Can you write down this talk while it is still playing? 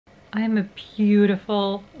I am a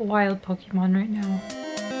beautiful wild Pokemon right now.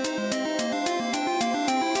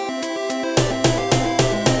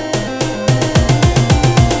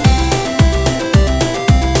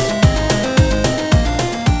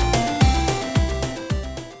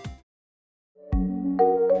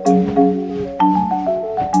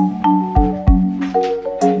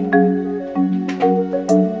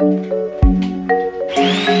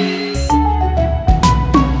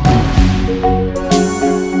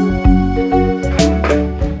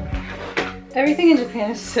 Everything in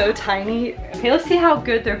Japan is so tiny. Okay, let's see how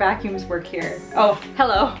good their vacuums work here. Oh,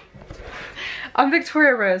 hello. I'm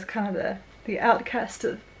Victoria Rose, kind of the outcast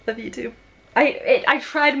of YouTube. I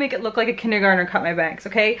tried to make it look like a kindergartner cut my bangs,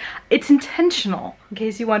 okay? It's intentional. In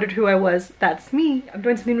case you wondered who I was, that's me. I'm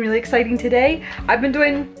doing something really exciting today. I've been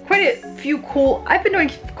doing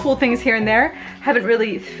cool things here and there. Haven't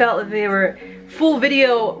really felt that they were full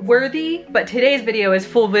video worthy, but today's video is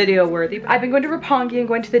full video worthy. I've been going to Roppongi and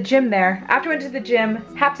going to the gym there. After I went to the gym,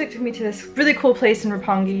 Haptic took me to this really cool place in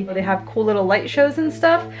Roppongi. They have cool little light shows and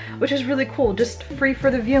stuff, which is really cool, just free for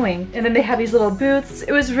the viewing. And then they have these little booths.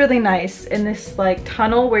 It was really nice in this like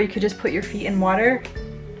tunnel where you could just put your feet in water.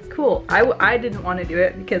 Cool. I didn't want to do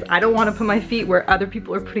it because I don't want to put my feet where other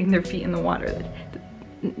people are putting their feet in the water.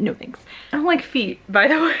 No thanks. I don't like feet, by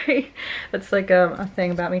the way. That's like a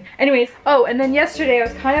thing about me. Anyways, oh, and then yesterday I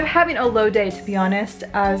was kind of having a low day, to be honest.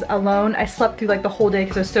 I was alone. I slept through like the whole day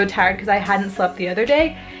because I was so tired because I hadn't slept the other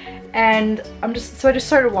day. And I just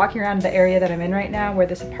started walking around the area that I'm in right now where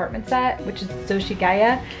this apartment's at, which is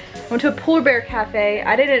Zoshigaya. I went to a polar bear cafe.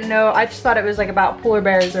 I didn't know, I just thought it was like about polar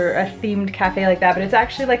bears or a themed cafe like that, but it's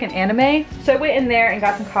actually like an anime. So I went in there and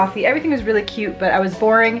got some coffee. Everything was really cute, but I was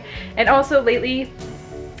boring. And also lately,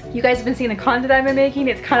 you guys have been seeing the content I've been making.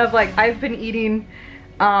 It's kind of like I've been eating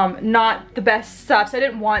not the best stuff, so I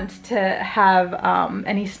didn't want to have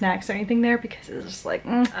any snacks or anything there because it was just like,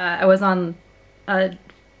 I was on a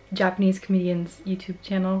Japanese comedian's YouTube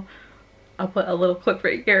channel. I'll put a little clip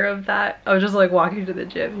right here of that. I was just like walking to the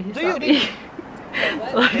gym and he saw me.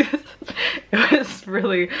 It was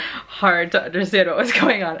really hard to understand what was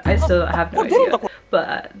going on. I still have no idea,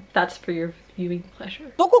 but that's for your viewing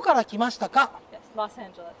pleasure. Yes, Los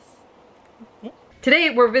Angeles. Today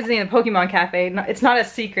we're visiting the Pokemon Cafe. It's not a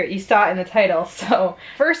secret, you saw it in the title. So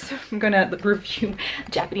first I'm gonna review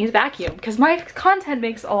Japanese vacuum because my content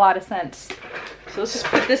makes a lot of sense. So let's just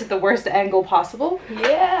put this at the worst angle possible.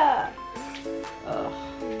 Yeah! Ugh.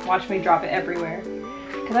 Watch me drop it everywhere.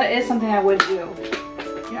 Because that is something I would do.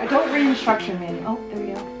 You know, don't read instruction manual. Oh, there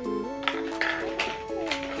we go.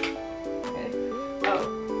 Okay.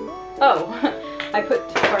 Oh, I put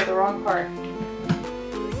the wrong part.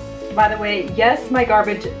 By the way, yes, my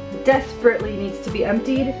garbage desperately needs to be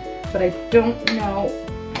emptied, but I don't know.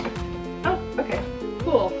 Oh, okay,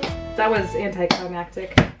 cool. That was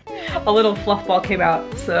anticlimactic. A little fluff ball came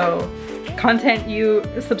out, so content you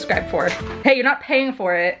subscribe for. Hey, you're not paying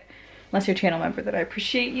for it, unless you're a channel member, that I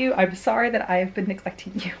appreciate you. I'm sorry that I've been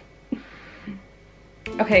neglecting you.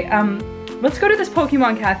 Okay, let's go to this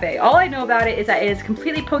Pokemon Cafe. All I know about it is that it is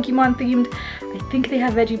completely Pokemon themed. I think they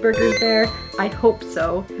have veggie burgers there. I hope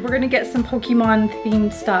so. We're gonna get some Pokemon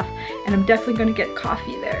themed stuff, and I'm definitely gonna get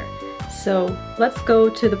coffee there. So let's go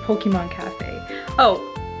to the Pokemon Cafe. Oh,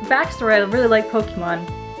 backstory, I really like Pokemon.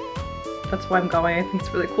 That's why I'm going, I think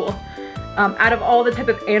it's really cool. Out of all the type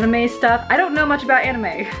of anime stuff, I don't know much about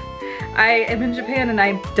anime. I am in Japan and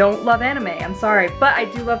I don't love anime, I'm sorry, but I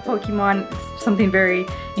do love Pokemon. It's something very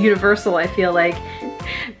universal, I feel like.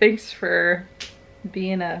 Thanks for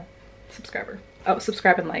being a subscriber. Oh,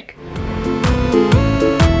 subscribe and like.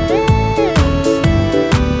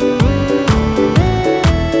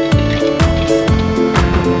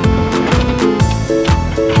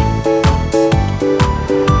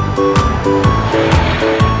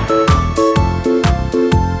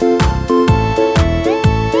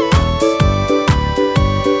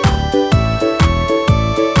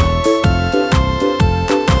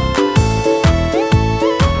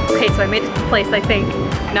 So I made it to the place, I think.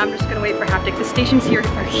 Now I'm just gonna wait for Haptic. The stations here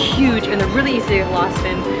are huge and they're really easy to get lost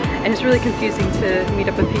in. And it's really confusing to meet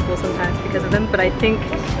up with people sometimes because of them. But I think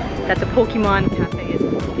that the Pokemon Cafe is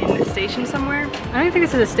in the station somewhere. I don't even think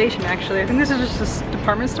this is a station actually. I think this is just a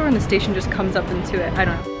department store and the station just comes up into it. I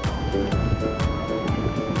don't know.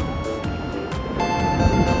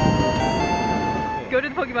 Go to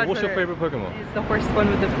the Pokemon What's Center. your favorite Pokemon? It's the horse one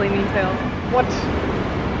with the flaming tail. What?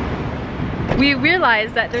 We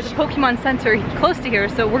realized that there's a Pokemon Center close to here,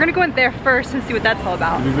 so we're gonna go in there first and see what that's all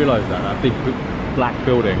about. Did you realize that big black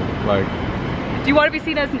building, like... Do you want to be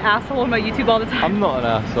seen as an asshole on my YouTube all the time? I'm not an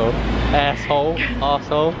asshole. Asshole.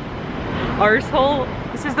 Arsehole. Arsehole?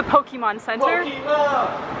 This is the Pokemon Center.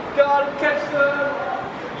 Pokemon! Gotta catch them!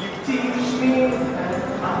 You teach me,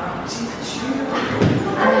 and I teach you.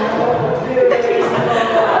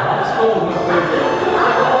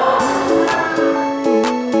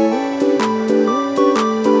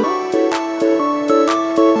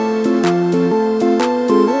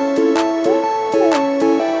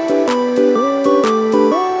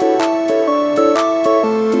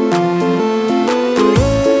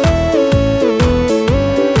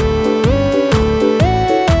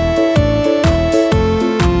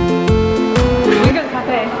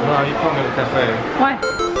 Why?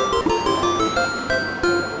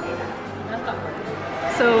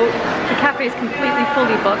 So the cafe is completely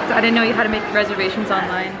fully booked. I didn't know you had to make reservations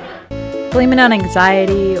online. Blame it on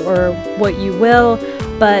anxiety or what you will,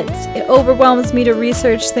 but it overwhelms me to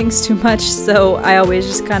research things too much, so I always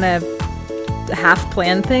just kind of half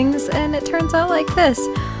plan things, and it turns out like this.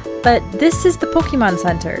 But this is the Pokemon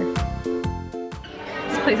Center.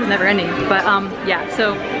 Place is never ending, but yeah,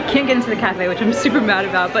 so can't get into the cafe, which I'm super mad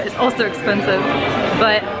about, but it's also expensive.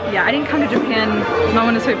 But yeah, I didn't come to Japan. I'm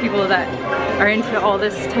one of those people that are into all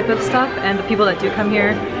this type of stuff, and the people that do come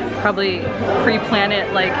here probably pre-plan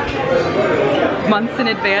it like months in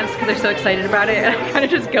advance because they're so excited about it, and I kind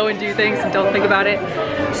of just go and do things and don't think about it.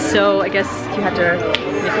 So I guess you have to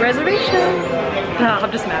make a reservation.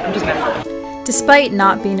 I'm just mad. Despite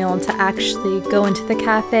not being able to actually go into the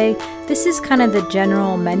cafe, this is kind of the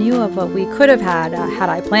general menu of what we could have had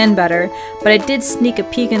I planned better, but I did sneak a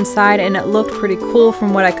peek inside and it looked pretty cool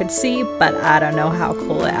from what I could see, but I don't know how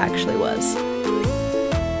cool it actually was.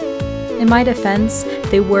 In my defense,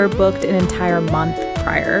 they were booked an entire month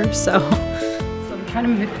prior, so I'm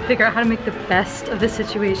trying to figure out how to make the best of the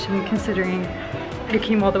situation considering I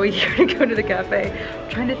came all the way here to go to the cafe. I'm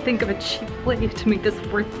trying to think of a cheap way to make this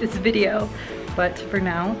worth this video, but for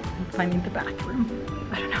now, I'm finding the bathroom.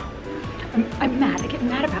 I don't know. I'm mad. I get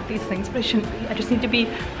mad about these things, but I shouldn't be. I just need to be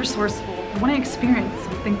resourceful. I want to experience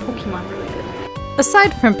something Pokemon related.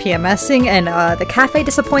 Aside from PMSing and the cafe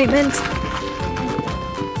disappointment,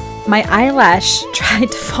 my eyelash tried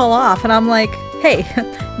to fall off, and I'm like, hey,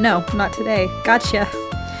 no, not today. Gotcha.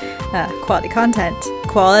 Quality content.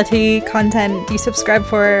 Quality content you subscribe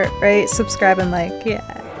for, right? Subscribe and like, yeah.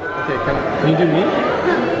 Okay, can you do me?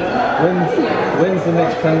 When's the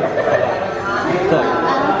next time? Stop.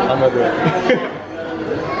 I'm gonna do it.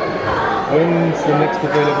 When's the next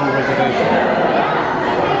available reservation?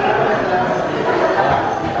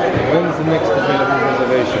 When's the next available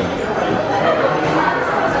reservation?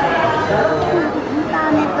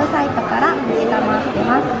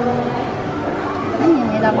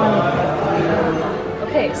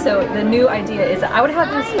 Okay, so the new idea is that I would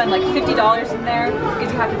have to spend like $50 in there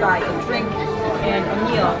because you have to buy a drink and a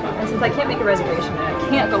meal. And since I can't make a reservation and I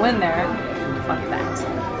can't go in there, fuck that.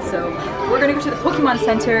 So we're gonna go to the Pokemon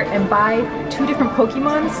Center and buy 2 different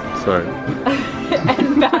Pokemons. Sorry.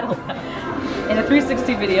 And battle them in a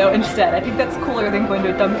 360 video instead. I think that's cooler than going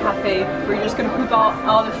to a dumb cafe where you're just gonna poop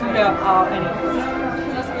all the food out anyways.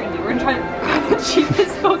 So that's what we're gonna do. We're gonna try to find the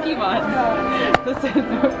cheapest Pokemon. Listen,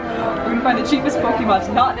 we're gonna find the cheapest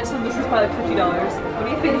Pokemon. Not this one, this is probably like $50. What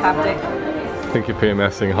do you think, Haptic? I think you're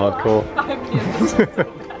PMSing hardcore. I'm PMSing so bad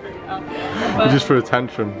right now. You just threw a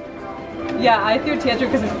tantrum. Yeah, I threw a tantrum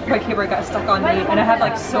because my camera got stuck on me and I had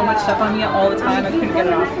like so much stuff on me all the time, I couldn't get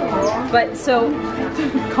it off. But so,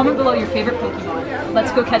 comment below your favorite Pokemon.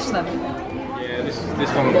 Let's go catch them. Yeah, this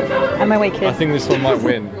one. On my way, kid. I think this one might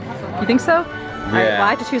win. You think so? Yeah. Alright, well I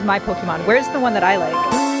have to choose my Pokemon. Where's the one that I like?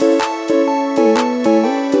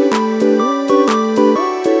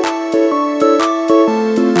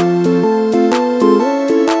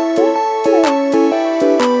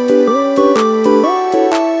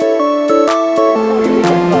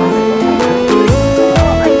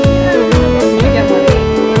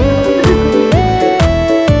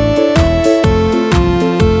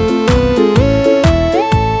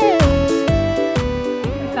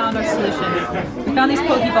 We found these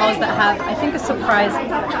Pokeballs that have, I think, a surprise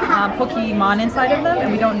Pokemon inside of them,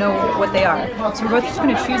 and we don't know what they are. So we're both just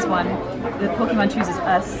going to choose one. The Pokemon chooses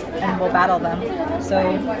us, and we'll battle them.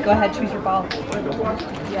 So go ahead, choose your ball.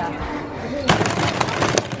 Yeah.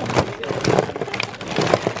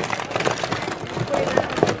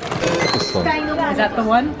 This one. Is that the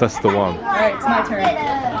one? That's the one. Alright, it's my turn.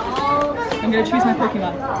 I'm going to choose my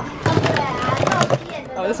Pokemon.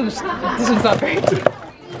 Oh, this one's not great.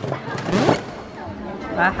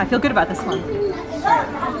 I feel good about this one.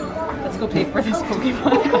 Let's go pay for this Pokemon.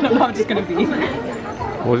 I don't know how much it's going to be.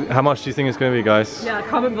 Well, how much do you think it's going to be, guys? Yeah,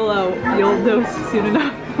 comment below. You'll know soon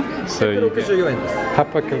enough. So you get 860 円。ありが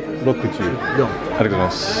とうござい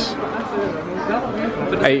ます。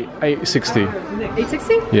860.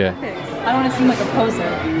 860? Yeah. Okay. I don't want to seem like a poser.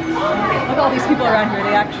 Look at all these people around here.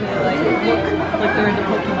 They actually like look like they're into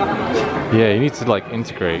Pokemon. Yeah, you need to like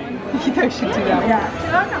integrate. You guys should do that. Yeah.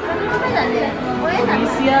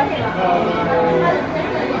 Alicia.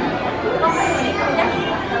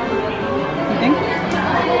 You think?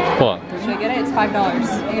 What? Should I get it? It's $5. I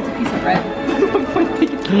think it's a piece of bread.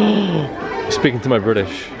 Speaking to my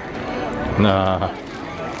British. Nah.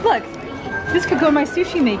 Look, this could go in my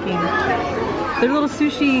sushi making. They're little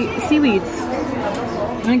sushi seaweeds.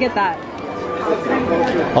 I'm gonna get that.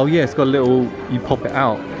 Oh yeah, it's got a little, you pop it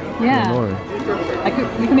out. Yeah. Oh,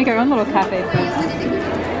 We can make our own little cafe place.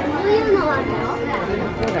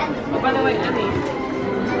 Oh, by the way, Emmy.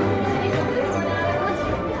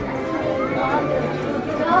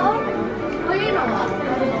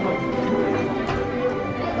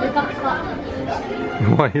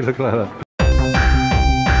 Why you look like that?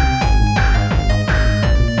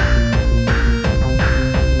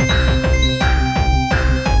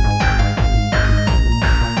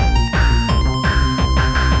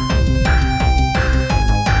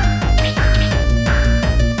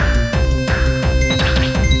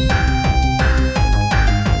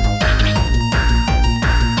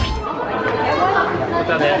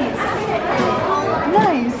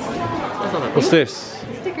 Nice. What's this?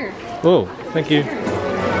 Sticker. Oh, thank you.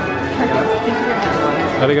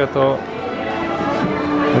 Arigato. I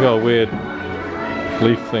got a weird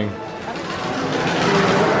leaf thing.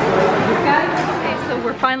 Okay, so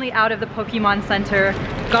we're finally out of the Pokemon Center.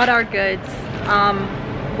 Got our goods.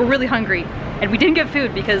 We're really hungry. And we didn't get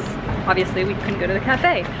food because obviously we couldn't go to the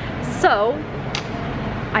cafe. So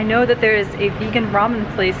I know that there is a vegan ramen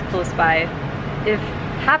place close by. If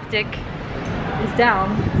Haptic is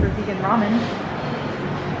down for vegan ramen.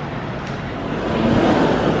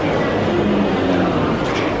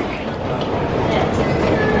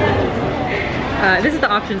 This is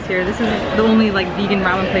the options here. This is the only like vegan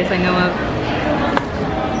ramen place I know of.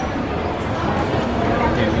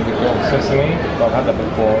 Sesame, I've had that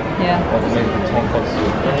before. Yeah. Or maybe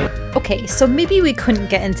tonkotsu. Okay, so maybe we couldn't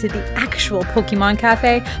get into the actual Pokemon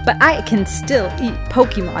Cafe, but I can still eat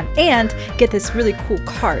Pokemon and get this really cool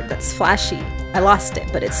card that's flashy. I lost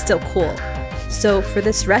it, but it's still cool. So for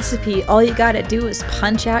this recipe, all you gotta do is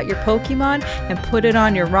punch out your Pokemon and put it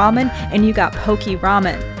on your ramen, and you got Poke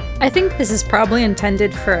Ramen. I think this is probably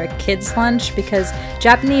intended for a kid's lunch because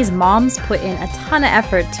Japanese moms put in a ton of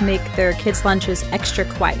effort to make their kids' lunches extra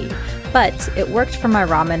kawaii. But it worked for my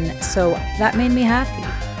ramen, so that made me happy.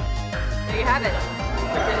 There you have it.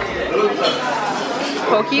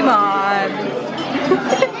 Pokemon.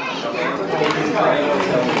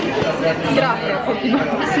 Get off there, Pokemon.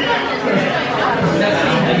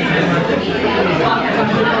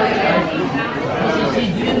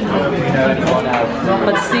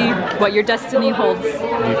 Let's see what your destiny holds. You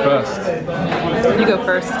first. You go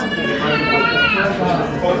first. You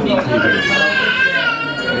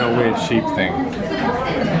got a weird sheep thing.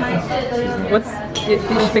 You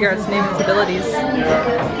should figure out its name and its abilities.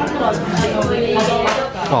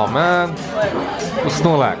 Oh man. The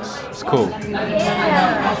Snorlax. It's cool.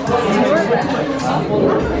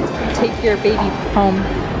 Take your baby home.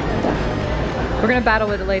 We're gonna battle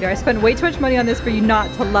with it later. I spent way too much money on this for you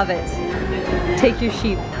not to love it. Take your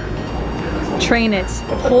sheep. Train it.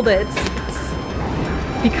 Hold it.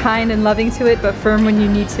 Be kind and loving to it, but firm when you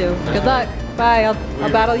need to. Good luck. Bye. I'll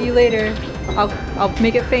battle you later. I'll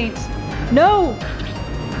make it faint. No!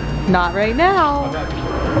 Not right now.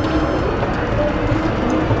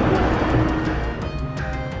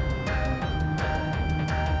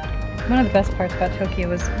 One of the best parts about Tokyo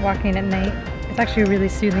was walking at night. It's actually really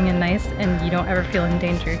soothing and nice, and you don't ever feel in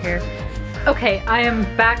danger here. Okay, I am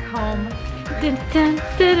back home.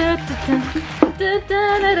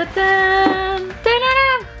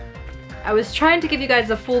 I was trying to give you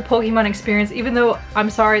guys a full Pokemon experience, even though I'm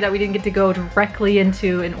sorry that we didn't get to go directly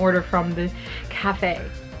into an order from the cafe.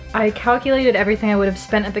 I calculated everything I would have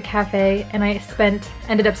spent at the cafe, and I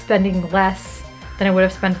ended up spending less than I would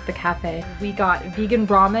have spent at the cafe. We got vegan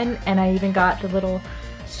ramen, and I even got the little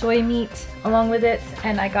soy meat along with it,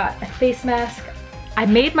 and I got a face mask. I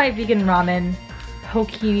made my vegan ramen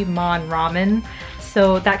Pokemon ramen,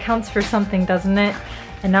 so that counts for something, doesn't it?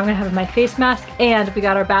 And now I'm gonna have my face mask, and we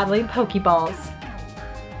got our battling Pokeballs.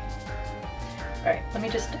 All right, let me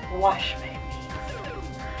just wash my face.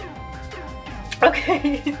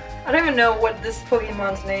 Okay, I don't even know what this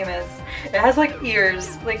Pokemon's name is. It has like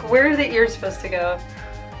ears. Like, where are the ears supposed to go?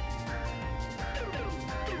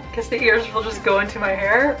 Guess the ears will just go into my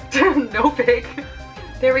hair. No pig.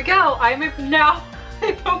 There we go. I'm now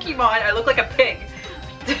a Pokemon. I look like a pig.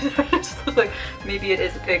 I just look like, maybe it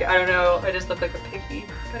is a pig, I don't know. I just look like a piggy.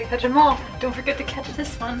 Gotta catch them all. Don't forget to catch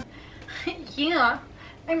this one. Yeah,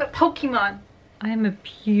 I'm a Pokemon. I am a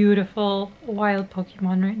beautiful wild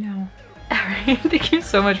Pokemon right now. Alright, thank you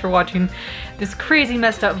so much for watching this crazy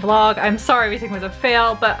messed up vlog. I'm sorry everything was a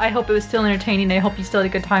fail, but I hope it was still entertaining. I hope you still had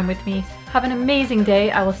a good time with me. Have an amazing day.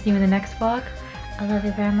 I will see you in the next vlog. I love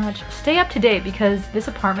you very much. Stay up to date because this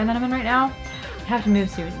apartment that I'm in right now, I have to move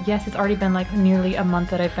soon. Yes, it's already been like nearly a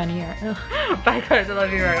month that I've been here. Ugh. Bye guys, I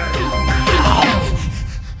love you very much.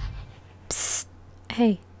 Psst.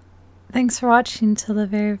 Hey, thanks for watching till the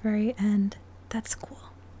very, very end. That's cool.